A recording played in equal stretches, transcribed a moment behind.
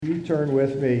You turn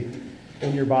with me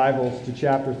in your Bibles to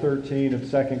chapter 13 of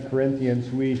 2 Corinthians.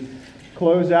 We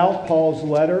close out Paul's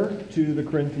letter to the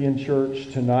Corinthian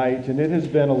church tonight, and it has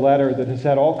been a letter that has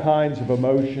had all kinds of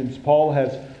emotions. Paul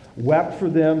has wept for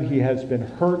them. He has been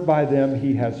hurt by them.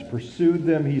 He has pursued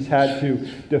them. He's had to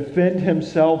defend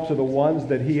himself to the ones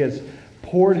that he has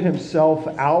poured himself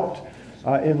out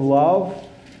in love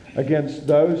against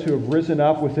those who have risen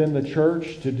up within the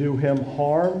church to do him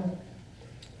harm.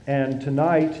 And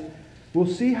tonight, we'll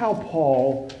see how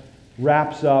Paul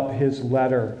wraps up his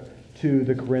letter to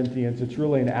the Corinthians. It's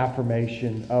really an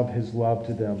affirmation of his love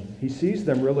to them. He sees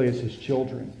them really as his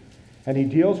children, and he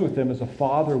deals with them as a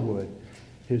father would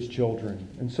his children.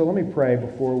 And so let me pray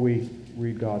before we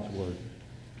read God's word.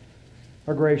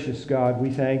 Our gracious God, we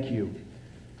thank you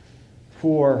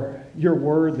for your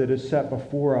word that is set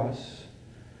before us.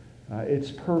 It's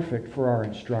perfect for our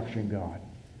instruction, God.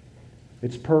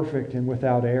 It's perfect and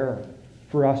without error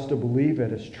for us to believe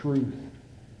it as truth.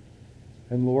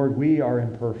 And Lord, we are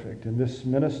imperfect. And this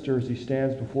minister, as he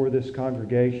stands before this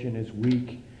congregation, is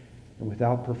weak and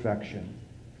without perfection.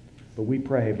 But we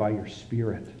pray by your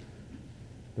Spirit,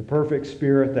 the perfect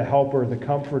Spirit, the helper, the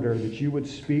comforter, that you would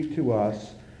speak to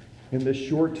us in this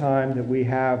short time that we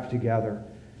have together.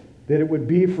 That it would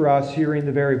be for us hearing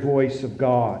the very voice of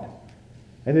God.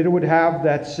 And that it would have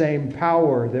that same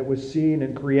power that was seen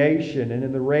in creation and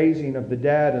in the raising of the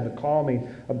dead and the calming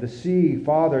of the sea.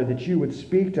 Father, that you would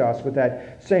speak to us with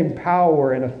that same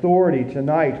power and authority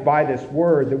tonight by this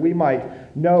word, that we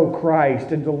might know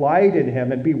Christ and delight in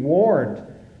him and be warned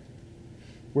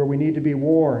where we need to be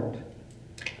warned,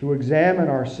 to examine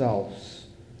ourselves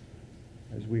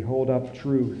as we hold up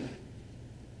truth,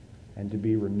 and to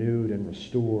be renewed and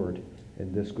restored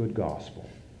in this good gospel.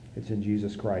 It's in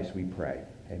Jesus Christ we pray.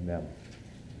 Amen.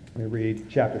 Let me read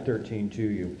chapter 13 to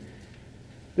you.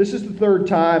 This is the third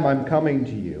time I'm coming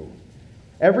to you.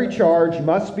 Every charge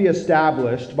must be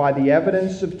established by the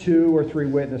evidence of 2 or 3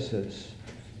 witnesses.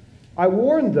 I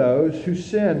warned those who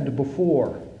sinned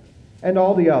before, and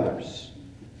all the others.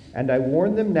 And I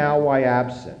warn them now while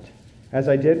absent, as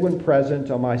I did when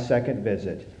present on my second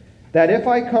visit, that if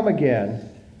I come again,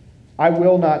 I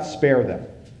will not spare them.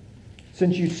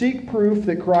 Since you seek proof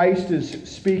that Christ is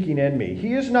speaking in me,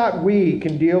 he is not weak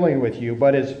in dealing with you,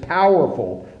 but is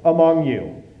powerful among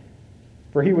you.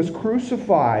 For he was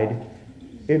crucified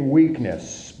in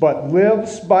weakness, but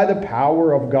lives by the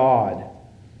power of God.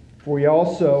 For we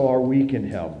also are weak in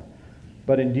him.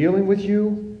 But in dealing with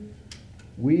you,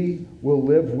 we will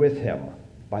live with him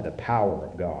by the power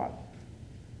of God.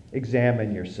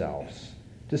 Examine yourselves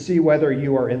to see whether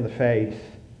you are in the faith.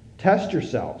 Test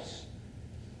yourselves.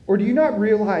 Or do you not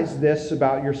realize this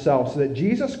about yourselves, that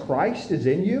Jesus Christ is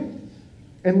in you?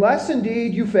 Unless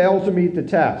indeed you fail to meet the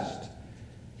test.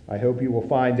 I hope you will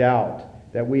find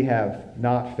out that we have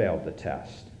not failed the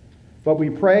test. But we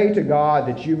pray to God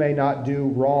that you may not do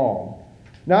wrong.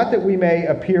 Not that we may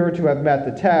appear to have met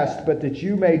the test, but that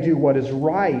you may do what is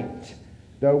right,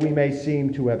 though we may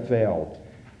seem to have failed.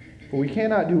 For we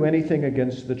cannot do anything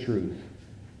against the truth,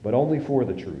 but only for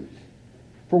the truth.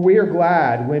 For we are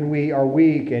glad when we are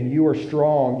weak and you are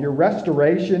strong. Your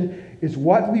restoration is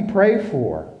what we pray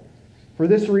for. For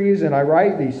this reason I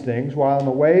write these things while I'm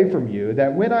away from you,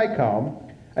 that when I come,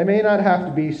 I may not have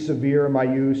to be severe in my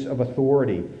use of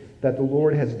authority that the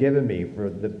Lord has given me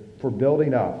for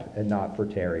building up and not for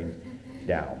tearing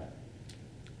down.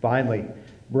 Finally,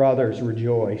 brothers,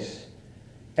 rejoice.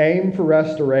 Aim for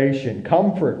restoration,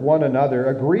 comfort one another,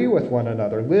 agree with one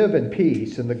another, live in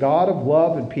peace, and the God of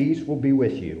love and peace will be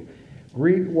with you.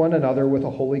 Greet one another with a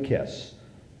holy kiss.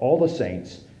 All the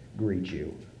saints greet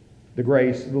you. The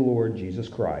grace of the Lord Jesus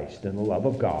Christ and the love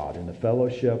of God and the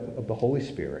fellowship of the Holy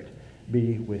Spirit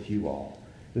be with you all.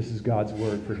 This is God's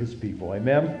word for his people.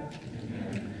 Amen?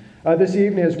 This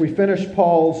evening, as we finish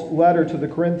Paul's letter to the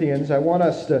Corinthians, I want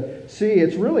us to see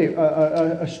it's really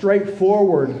a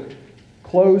straightforward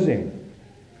closing.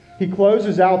 He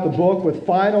closes out the book with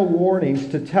final warnings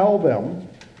to tell them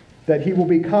that he will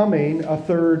be coming a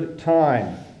third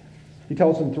time. He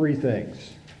tells them 3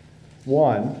 things.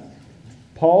 1,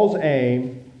 Paul's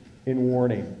aim in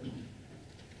warning.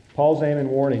 Paul's aim in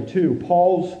warning. 2,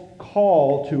 Paul's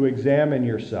call to examine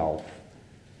yourself.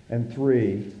 And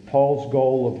 3, Paul's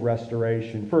goal of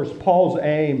restoration. First, Paul's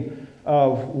aim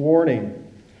of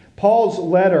warning. Paul's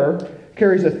letter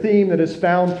carries a theme that is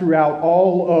found throughout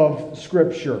all of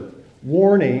Scripture: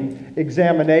 warning,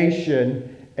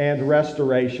 examination, and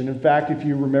restoration. In fact, if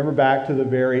you remember back to the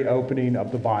very opening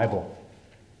of the Bible,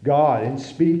 God, in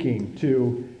speaking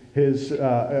to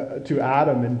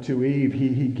Adam and to Eve,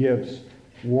 he gives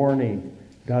warning,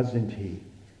 doesn't he?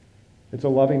 It's a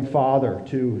loving father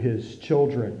to his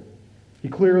children. He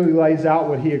clearly lays out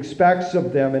what he expects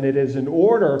of them, and it is in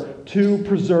order to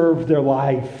preserve their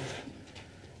life.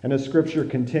 And as Scripture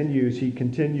continues, he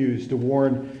continues to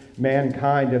warn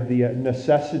mankind of the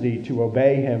necessity to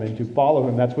obey him and to follow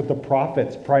him. That's what the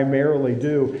prophets primarily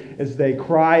do, as they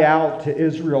cry out to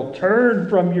Israel, turn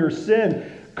from your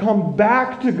sin, come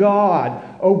back to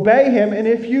God, obey him, and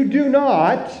if you do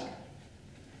not,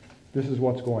 this is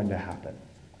what's going to happen.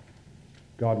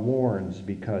 God warns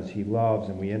because he loves,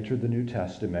 and we enter the New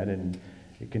Testament, and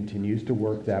it continues to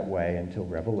work that way until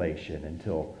Revelation,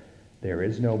 until there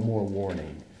is no more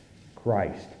warning.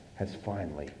 Christ has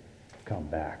finally come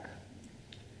back.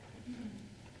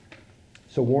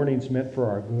 So warnings meant for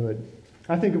our good.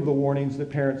 I think of the warnings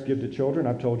that parents give to children.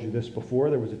 I've told you this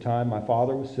before. There was a time my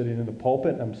father was sitting in the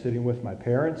pulpit, and I'm sitting with my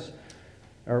parents,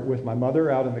 or with my mother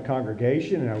out in the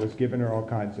congregation, and I was giving her all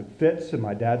kinds of fits, and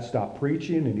my dad stopped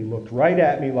preaching, and he looked right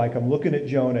at me like I'm looking at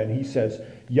Jonah, and he says,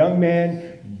 young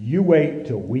man, you wait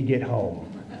till we get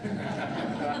home.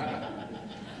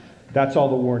 That's all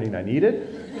the warning I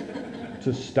needed,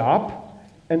 to stop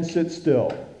and sit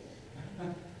still.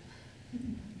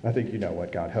 I think you know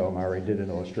what got home. I already did an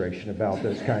illustration about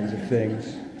those kinds of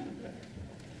things.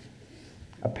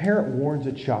 A parent warns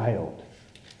a child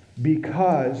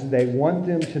because they want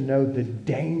them to know the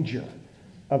danger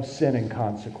of sin and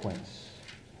consequence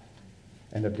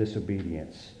and of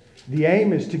disobedience. The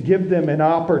aim is to give them an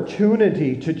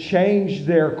opportunity to change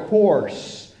their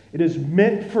course. It is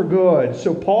meant for good.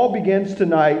 So Paul begins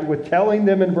tonight with telling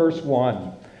them in verse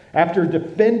 1, after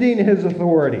defending his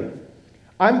authority,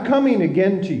 I'm coming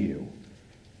again to you.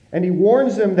 And he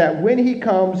warns them that when he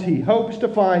comes, he hopes to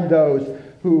find those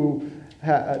who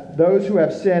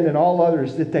have sinned and all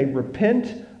others, that they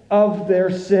repent of their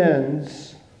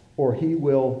sins, or he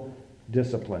will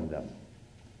discipline them.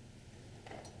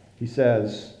 He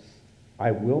says,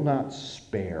 I will not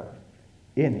spare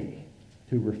any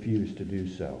who refuse to do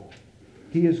so.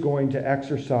 He is going to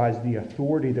exercise the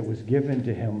authority that was given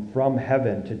to him from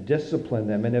heaven to discipline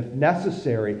them, and if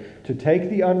necessary, to take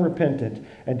the unrepentant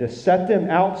and to set them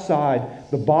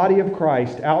outside the body of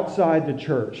Christ, outside the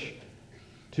church,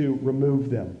 to remove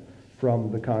them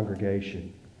from the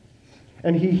congregation.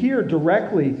 And he here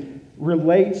directly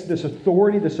relates this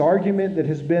authority, this argument that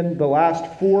has been the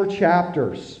last 4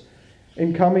 chapters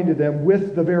in coming to them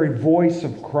with the very voice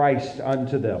of Christ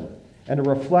unto them and a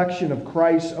reflection of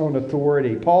Christ's own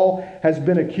authority. Paul has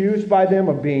been accused by them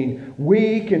of being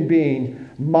weak and being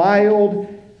mild,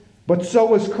 but so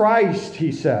was Christ,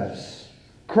 he says.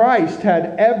 Christ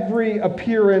had every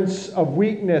appearance of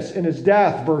weakness in his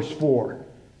death, verse 4.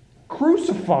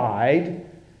 Crucified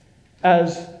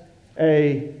as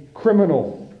a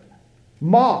criminal,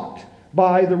 mocked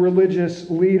by the religious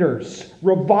leaders,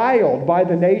 reviled by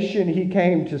the nation he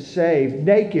came to save,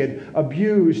 naked,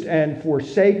 abused, and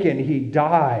forsaken, he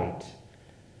died.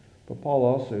 But Paul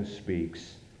also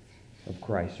speaks of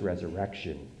Christ's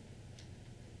resurrection.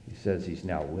 He says he's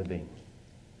now living.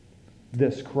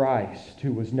 This Christ,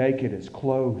 who was naked, is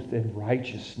clothed in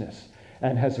righteousness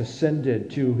and has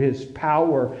ascended to his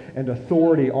power and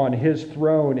authority on his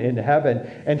throne in heaven.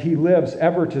 And he lives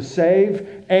ever to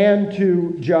save and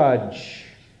to judge.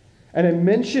 And in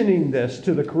mentioning this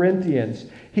to the Corinthians,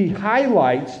 he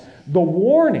highlights the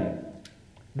warning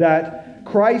that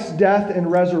Christ's death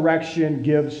and resurrection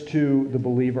gives to the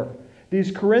believer. These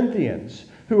Corinthians,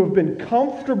 who have been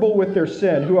comfortable with their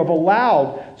sin, who have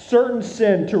allowed certain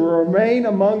sin to remain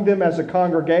among them as a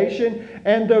congregation,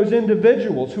 and those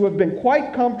individuals who have been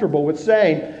quite comfortable with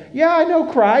saying, yeah, I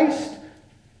know Christ,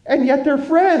 and yet they're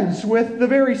friends with the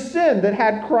very sin that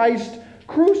had Christ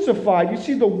crucified. You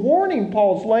see the warning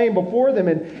Paul's laying before them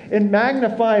in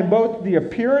magnifying both the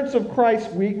appearance of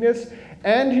Christ's weakness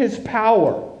and his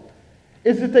power,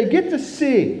 is that they get to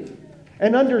see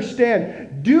and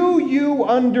understand. Do you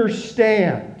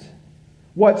understand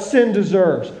what sin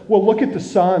deserves? Well, look at the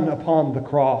Son upon the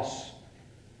cross,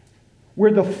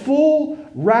 where the full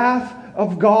wrath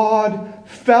of God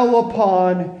fell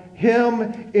upon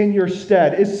him in your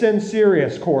stead. Is sin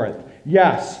serious, Corinth?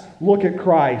 Yes. Look at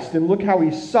Christ and look how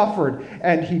he suffered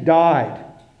and he died.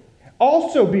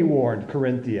 Also be warned,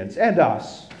 Corinthians, and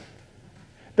us,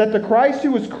 that the Christ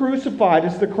who was crucified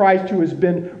is the Christ who has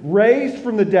been raised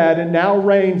from the dead and now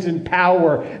reigns in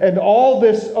power and all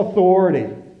this authority.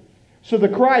 So the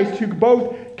Christ who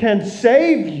both can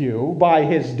save you by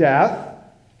his death,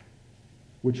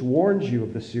 which warns you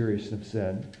of the seriousness of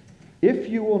sin, if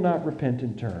you will not repent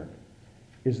and turn,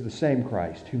 is the same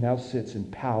Christ who now sits in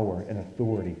power and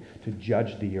authority to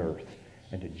judge the earth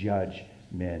and to judge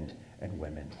men and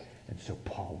women. And so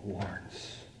Paul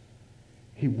warns.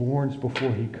 He warns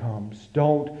before he comes.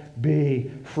 Don't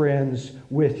be friends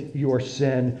with your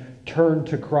sin. Turn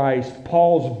to Christ.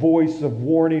 Paul's voice of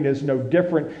warning is no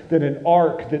different than an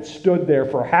ark that stood there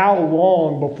for how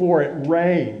long before it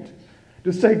rained.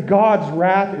 To say God's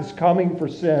wrath is coming for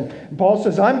sin. And Paul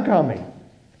says, I'm coming.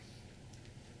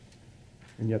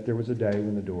 And yet there was a day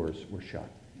when the doors were shut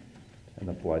and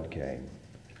the flood came.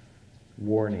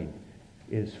 Warning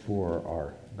is for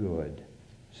our good,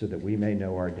 so that we may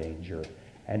know our danger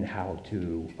and how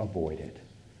to avoid it.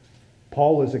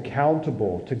 Paul is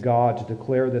accountable to God to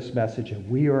declare this message, and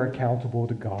we are accountable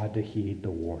to God to heed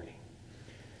the warning.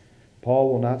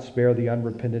 Paul will not spare the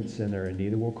unrepentant sinner, and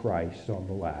neither will Christ on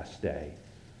the last day.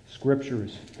 Scripture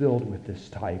is filled with this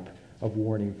type of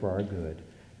warning for our good.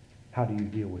 How do you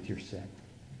deal with your sin?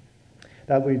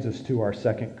 That leads us to our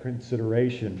second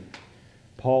consideration,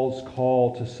 Paul's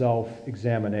call to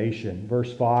self-examination.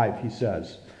 Verse 5, he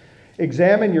says,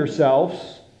 examine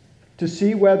yourselves to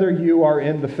see whether you are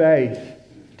in the faith.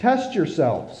 Test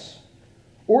yourselves.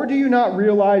 Or do you not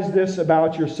realize this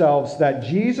about yourselves, that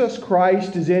Jesus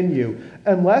Christ is in you,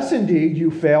 unless indeed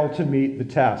you fail to meet the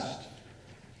test?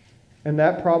 And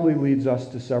that probably leads us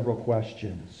to several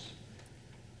questions.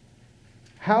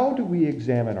 How do we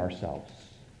examine ourselves?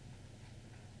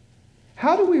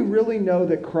 How do we really know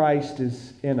that Christ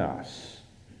is in us?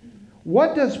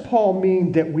 What does Paul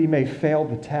mean that we may fail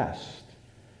the test?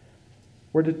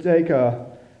 We're to take a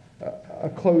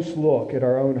close look at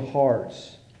our own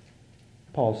hearts,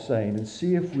 Paul's saying, and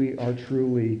see if we are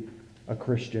truly a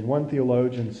Christian. One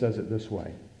theologian says it this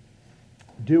way: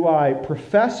 do I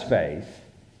profess faith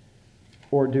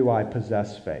or do I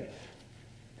possess faith?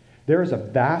 There is a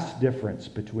vast difference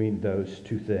between those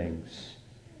two things.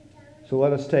 So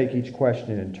let us take each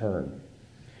question in turn.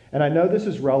 And I know this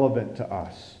is relevant to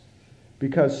us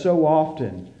because so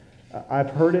often I've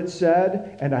heard it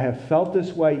said, and I have felt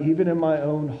this way even in my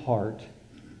own heart.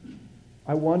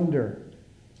 I wonder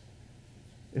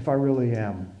if I really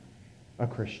am a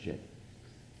Christian.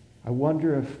 I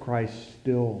wonder if Christ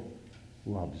still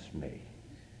loves me.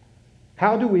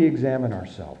 How do we examine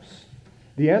ourselves?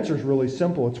 The answer is really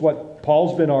simple. It's what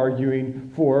Paul's been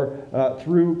arguing for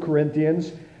through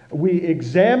Corinthians. We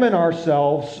examine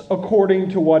ourselves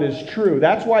according to what is true.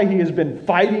 That's why he has been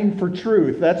fighting for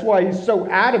truth. That's why he's so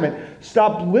adamant.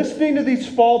 Stop listening to these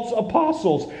false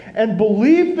apostles and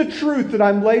believe the truth that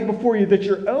I'm laid before you, that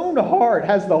your own heart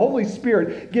has the Holy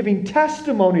Spirit giving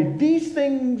testimony. These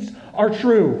things are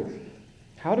true.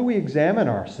 How do we examine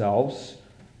ourselves?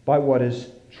 By what is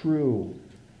true.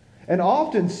 And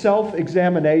often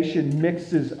self-examination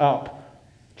mixes up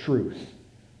truth.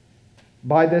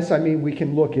 By this, I mean we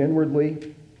can look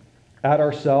inwardly at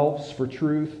ourselves for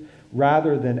truth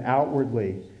rather than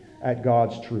outwardly at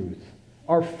God's truth.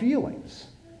 Our feelings,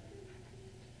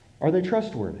 are they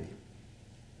trustworthy?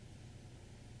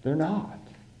 They're not.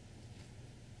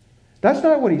 That's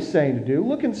not what he's saying to do.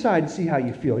 Look inside and see how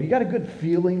you feel. You got a good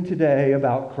feeling today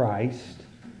about Christ?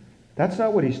 That's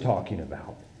not what he's talking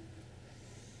about.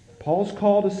 Paul's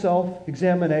call to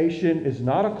self-examination is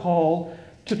not a call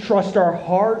to trust our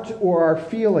heart or our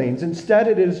feelings. Instead,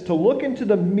 it is to look into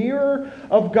the mirror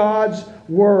of God's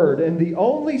Word. And the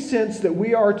only sense that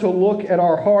we are to look at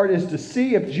our heart is to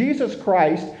see if Jesus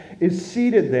Christ is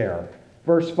seated there.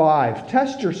 Verse 5,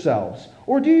 test yourselves.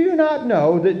 Or do you not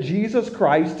know that Jesus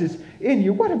Christ is in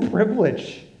you? What a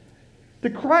privilege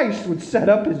that Christ would set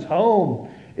up his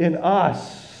home in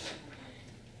us.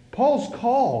 Paul's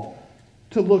call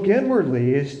to look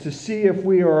inwardly is to see if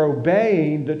we are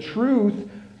obeying the truth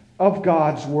of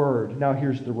God's Word. Now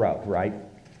here's the rub, right?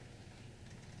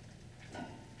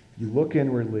 You look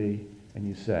inwardly and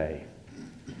you say,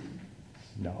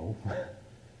 no,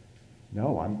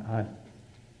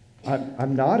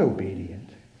 I'm not obedient.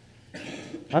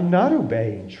 I'm not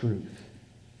obeying truth.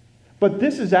 But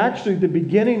this is actually the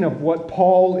beginning of what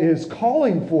Paul is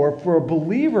calling for a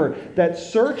believer that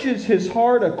searches his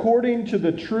heart according to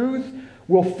the truth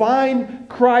will find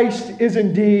Christ is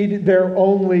indeed their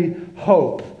only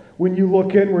hope. When you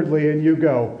look inwardly and you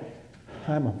go,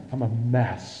 I'm a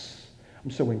mess. I'm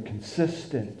so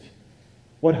inconsistent.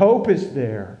 What hope is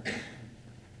there?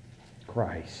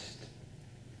 Christ.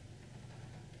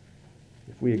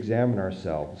 If we examine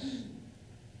ourselves,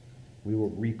 we will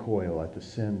recoil at the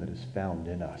sin that is found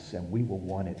in us, and we will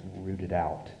want it rooted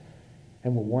out.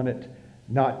 And we'll want it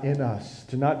not in us,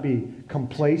 to not be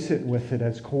complacent with it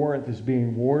as Corinth is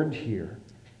being warned here.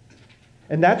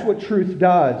 And that's what truth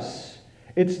does.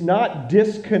 It's not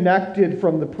disconnected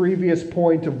from the previous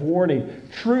point of warning.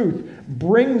 Truth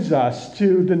brings us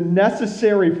to the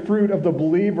necessary fruit of the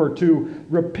believer, to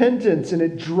repentance, and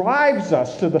it drives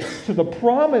us to the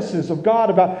promises of God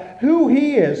about who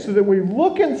He is, so that we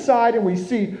look inside and we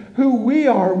see who we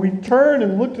are. We turn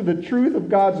and look to the truth of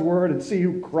God's Word and see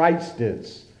who Christ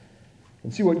is,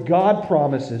 and see what God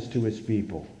promises to His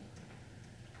people.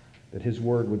 That His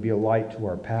Word would be a light to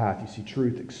our path. You see,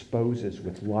 truth exposes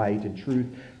with light, and truth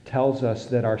tells us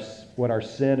that what our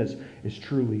sin is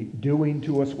truly doing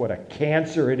to us, what a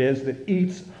cancer it is that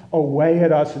eats away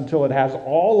at us until it has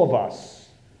all of us.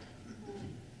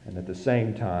 And at the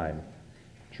same time,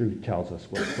 truth tells us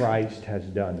what Christ has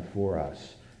done for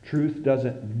us. Truth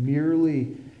doesn't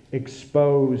merely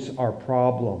expose our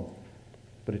problem,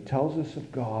 but it tells us of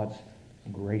God's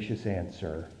gracious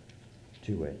answer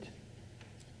to it.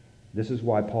 This is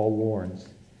why Paul warns,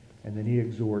 and then he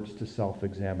exhorts to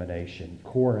self-examination.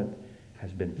 Corinth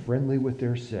has been friendly with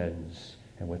their sins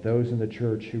and with those in the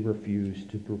church who refuse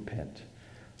to repent.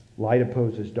 Light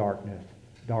opposes darkness,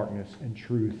 and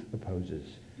truth opposes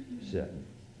sin.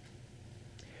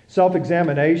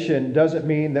 Self-examination doesn't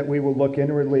mean that we will look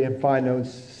inwardly and find no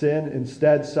sin.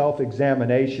 Instead,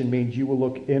 self-examination means you will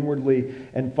look inwardly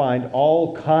and find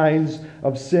all kinds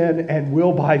of sin and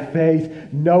will, by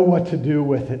faith, know what to do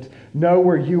with it. Know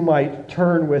where you might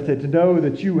turn with it. Know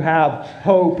that you have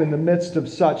hope in the midst of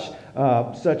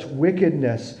such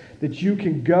wickedness, that you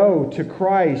can go to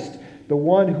Christ, the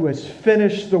one who has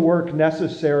finished the work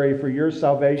necessary for your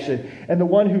salvation, and the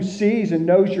one who sees and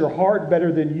knows your heart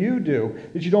better than you do,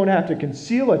 that you don't have to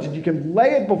conceal it, that you can lay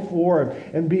it before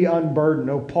Him and be unburdened.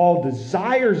 Oh, Paul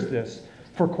desires this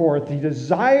for Corinth. He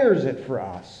desires it for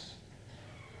us.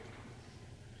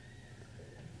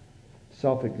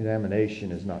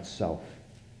 Self-examination is not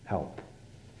self-help.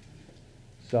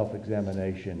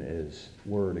 Self-examination is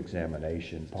word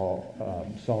examination.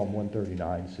 Psalm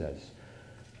 139 says,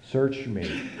 "Search me,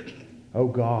 O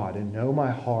God, and know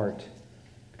my heart.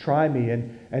 Try me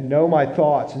and know my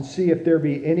thoughts, and see if there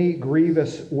be any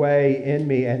grievous way in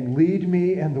me, and lead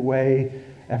me in the way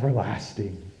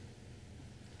everlasting."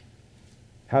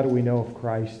 How do we know if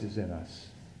Christ is in us?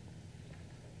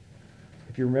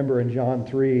 If you remember in John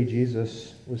 3,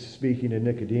 Jesus was speaking to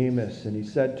Nicodemus, and He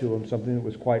said to him something that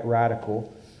was quite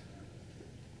radical.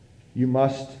 You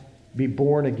must be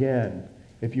born again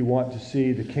if you want to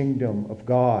see the kingdom of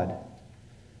God.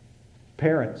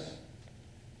 Parents,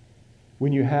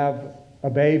 when you have a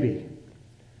baby,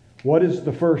 what is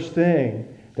the first thing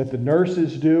that the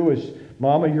nurses do? Is,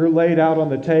 Mama, you're laid out on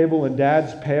the table and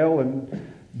Dad's pale and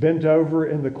bent over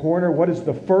in the corner. What is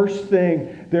the first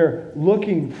thing they're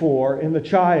looking for in the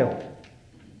child?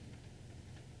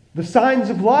 The signs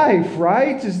of life,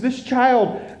 right? Is this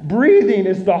child breathing?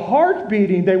 Is the heart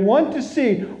beating? They want to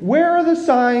see, where are the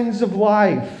signs of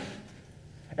life?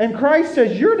 And Christ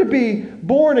says you're to be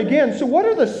born again. So what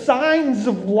are the signs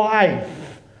of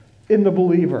life in the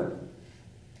believer?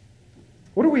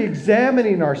 What are we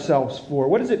examining ourselves for?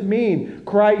 What does it mean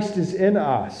Christ is in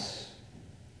us?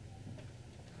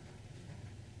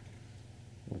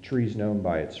 Well, a tree is known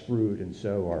by its fruit, and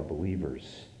so are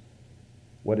believers.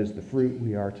 What is the fruit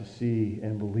we are to see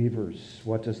in believers?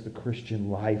 What does the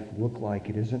Christian life look like?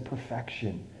 It isn't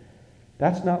perfection.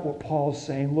 That's not what Paul's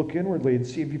saying. Look inwardly and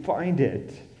see if you find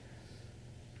it.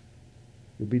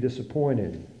 You'll be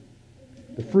disappointed.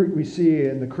 The fruit we see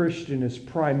in the Christian is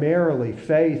primarily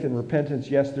faith and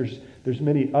repentance. Yes, there's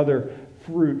many other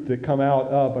fruit that come out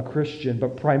of a Christian,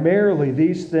 but primarily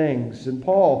these things. And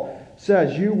Paul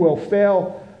says you will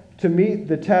fail to meet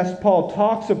the test Paul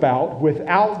talks about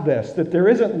without this, that there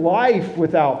isn't life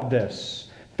without this.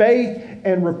 Faith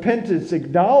and repentance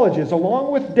acknowledges,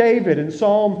 along with David in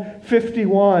Psalm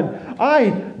 51, I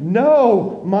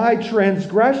know my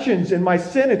transgressions and my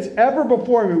sin, it's ever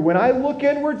before me. When I look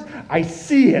inwards, I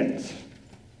see it.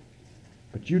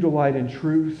 But you delight in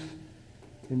truth,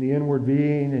 in the inward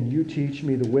being, and you teach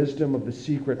me the wisdom of the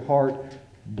secret heart.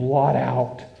 Blot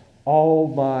out all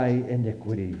my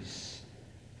iniquities.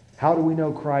 How do we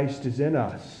know Christ is in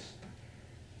us?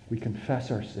 We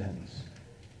confess our sins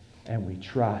and we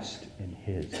trust in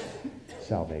His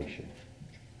salvation.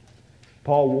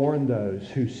 Paul warned those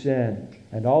who sin,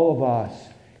 and all of us,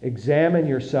 examine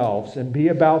yourselves and be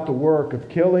about the work of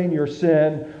killing your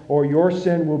sin, or your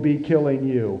sin will be killing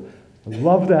you. I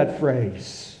love that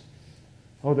phrase.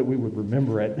 Oh, that we would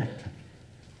remember it.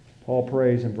 Paul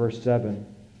prays in verse 7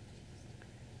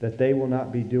 that they will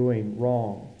not be doing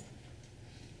wrong,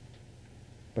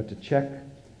 but to check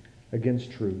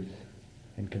against truth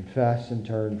and confess and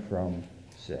turn from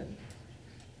sin.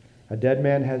 A dead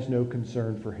man has no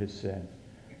concern for his sin,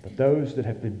 But those that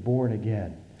have been born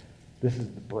again, this is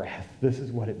the breath. This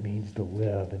is what it means to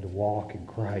live and to walk in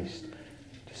Christ,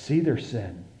 to see their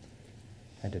sin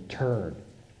and to turn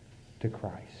to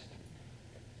Christ.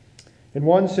 In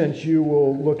one sense, you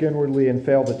will look inwardly and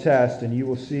fail the test, and you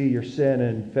will see your sin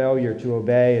and failure to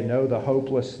obey and know the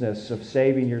hopelessness of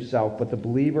saving yourself. But the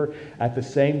believer, at the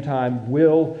same time,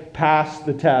 will pass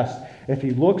the test if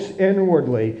he looks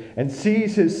inwardly and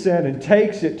sees his sin and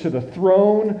takes it to the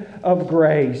throne of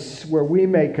grace, where we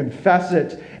may confess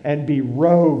it and be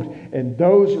robed in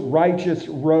those righteous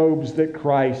robes that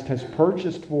Christ has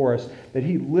purchased for us, that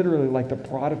he literally, like the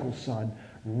prodigal son,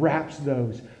 wraps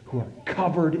those who are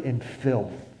covered in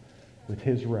filth with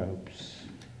his robes.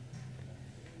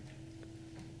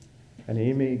 And at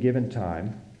any given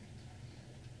time,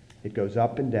 it goes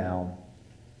up and down.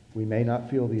 We may not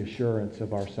feel the assurance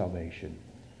of our salvation.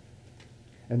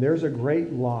 And there's a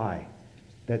great lie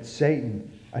that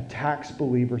Satan attacks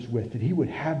believers with, that he would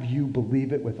have you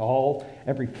believe it with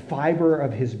every fiber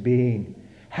of his being.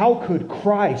 How could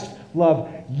Christ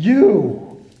love you?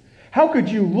 How could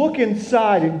you look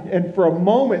inside and for a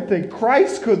moment think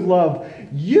Christ could love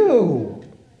you?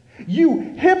 You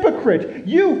hypocrite,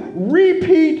 you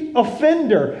repeat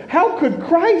offender. How could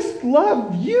Christ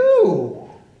love you?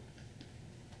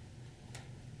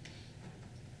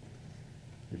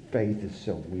 Your faith is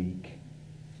so weak.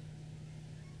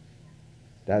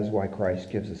 That is why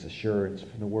Christ gives us assurance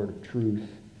from the word of truth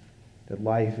that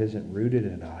life isn't rooted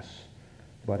in us,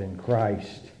 but in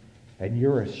Christ. And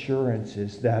your assurance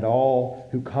is that all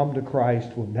who come to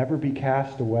Christ will never be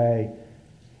cast away.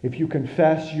 If you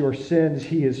confess your sins,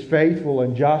 he is faithful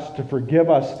and just to forgive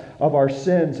us of our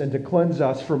sins and to cleanse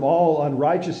us from all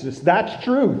unrighteousness. That's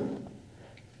truth.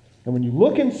 And when you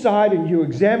look inside and you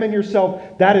examine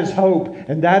yourself, that is hope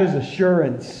and that is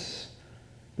assurance.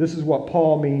 This is what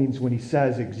Paul means when he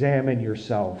says, examine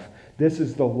yourself. This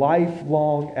is the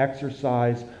lifelong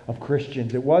exercise of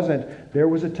Christians. It wasn't, there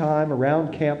was a time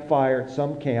around campfire at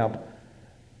some camp,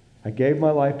 I gave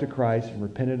my life to Christ and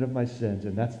repented of my sins,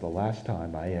 and that's the last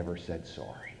time I ever said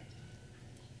sorry.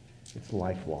 It's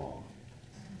lifelong.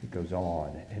 It goes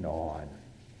on and on.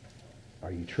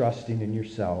 Are you trusting in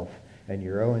yourself and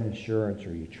your own assurance, or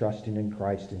are you trusting in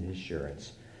Christ and his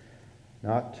assurance?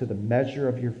 Not to the measure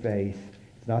of your faith.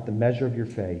 It's not the measure of your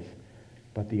faith,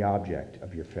 but the object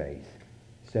of your faith.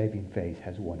 Saving faith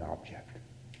has one object,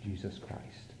 Jesus Christ.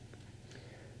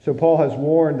 So Paul has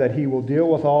warned that he will deal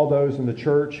with all those in the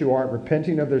church who aren't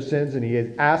repenting of their sins, and he has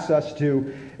asked us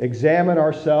to examine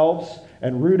ourselves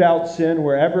and root out sin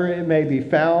wherever it may be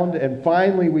found. And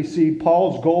finally, we see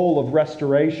Paul's goal of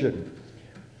restoration.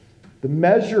 The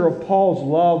measure of Paul's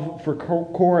love for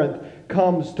Corinth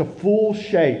comes to full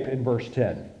shape in verse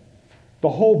 10. The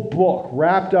whole book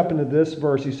wrapped up into this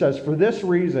verse. He says, for this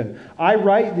reason, I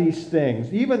write these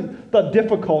things, even the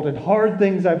difficult and hard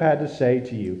things I've had to say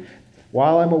to you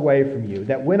while I'm away from you,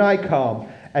 that when I come,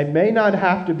 I may not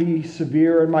have to be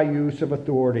severe in my use of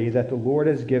authority that the Lord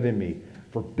has given me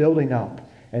for building up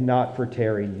and not for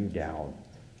tearing you down.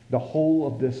 The whole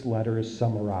of this letter is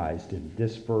summarized in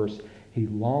this verse. He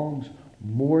longs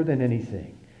more than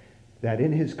anything that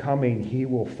in his coming he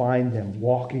will find them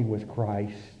walking with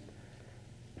Christ,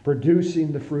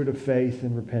 producing the fruit of faith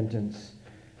and repentance.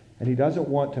 And he doesn't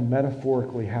want to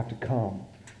metaphorically have to come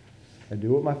and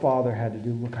do what my father had to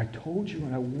do. Look, I told you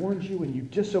and I warned you and you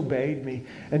disobeyed me,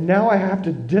 and now I have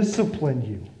to discipline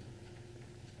you.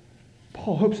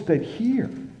 Paul hopes that they'd hear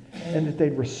and that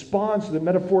they'd respond so that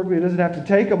metaphorically he doesn't have to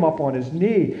take them up on his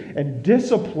knee and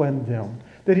discipline them.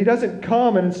 That he doesn't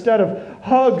come and instead of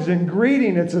hugs and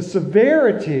greeting, it's a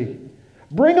severity.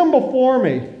 Bring them before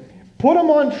me. Put them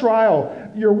on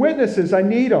trial. Your witnesses, I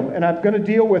need them, and I'm going to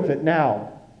deal with it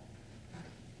now.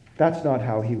 That's not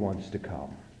how he wants to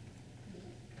come.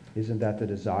 Isn't that the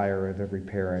desire of every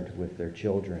parent with their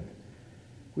children?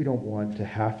 We don't want to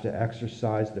have to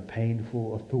exercise the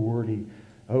painful authority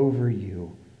over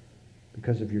you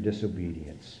because of your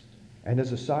disobedience. And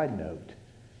as a side note,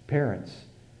 parents,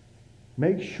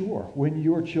 make sure when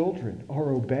your children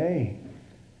are obeying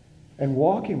and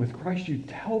walking with Christ, you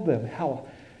tell them how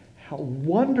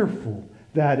wonderful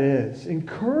that is.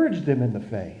 Encourage them in the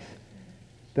faith.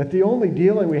 That the only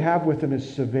dealing we have with them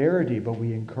is severity, but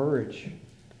we encourage.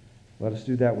 Let us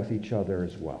do that with each other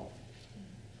as well.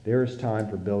 There is time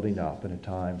for building up and a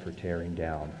time for tearing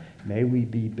down. May we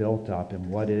be built up in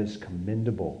what is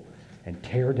commendable and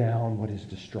tear down what is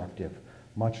destructive,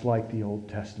 much like the Old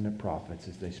Testament prophets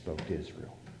as they spoke to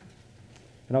Israel.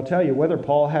 And I'll tell you, whether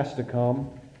Paul has to come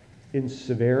in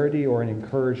severity or in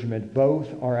encouragement,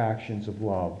 both are actions of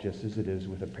love, just as it is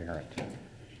with a parent.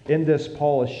 In this,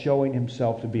 Paul is showing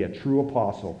himself to be a true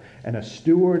apostle and a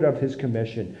steward of his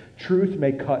commission. Truth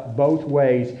may cut both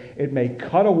ways. It may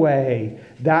cut away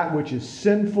that which is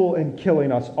sinful and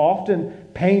killing us, often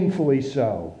painfully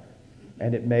so,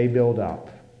 and it may build up.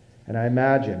 And I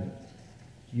imagine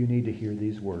you need to hear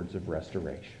these words of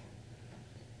restoration.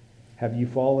 Have you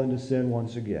fallen into sin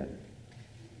once again?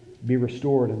 Be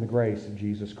restored in the grace of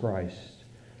Jesus Christ.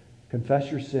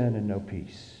 Confess your sin and know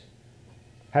peace.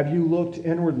 Have you looked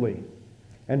inwardly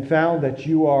and found that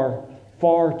you are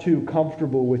far too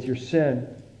comfortable with your sin?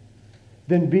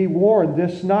 Then be warned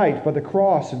this night by the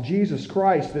cross of Jesus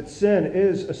Christ that sin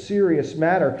is a serious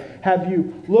matter. Have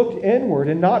you looked inward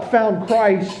and not found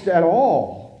Christ at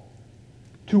all?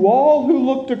 To all who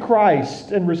look to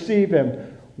Christ and receive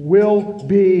Him will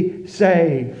be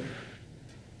saved.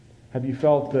 Have you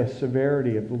felt the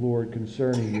severity of the Lord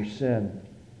concerning your sin?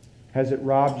 Has it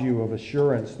robbed you of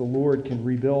assurance the Lord can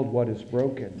rebuild what is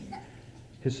broken?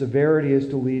 His severity is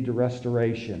to lead to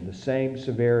restoration. The same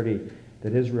severity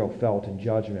that Israel felt in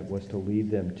judgment was to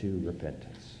lead them to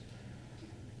repentance.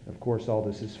 Of course, all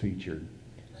this is featured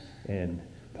in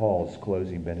Paul's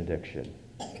closing benediction.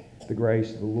 The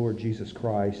grace of the Lord Jesus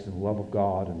Christ and the love of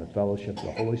God and the fellowship of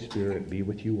the Holy Spirit be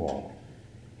with you all.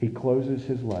 He closes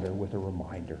his letter with a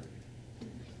reminder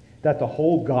that the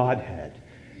whole Godhead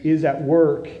is at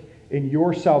work in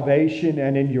your salvation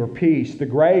and in your peace. The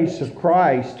grace of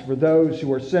Christ for those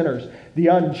who are sinners. The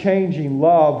unchanging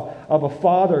love of a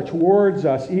Father towards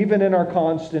us, even in our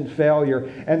constant failure.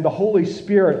 And the Holy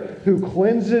Spirit who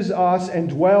cleanses us and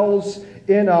dwells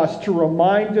in us to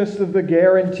remind us of the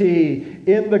guarantee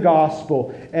in the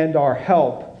gospel and our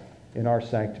help in our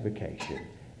sanctification.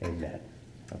 Amen.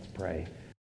 Let's pray.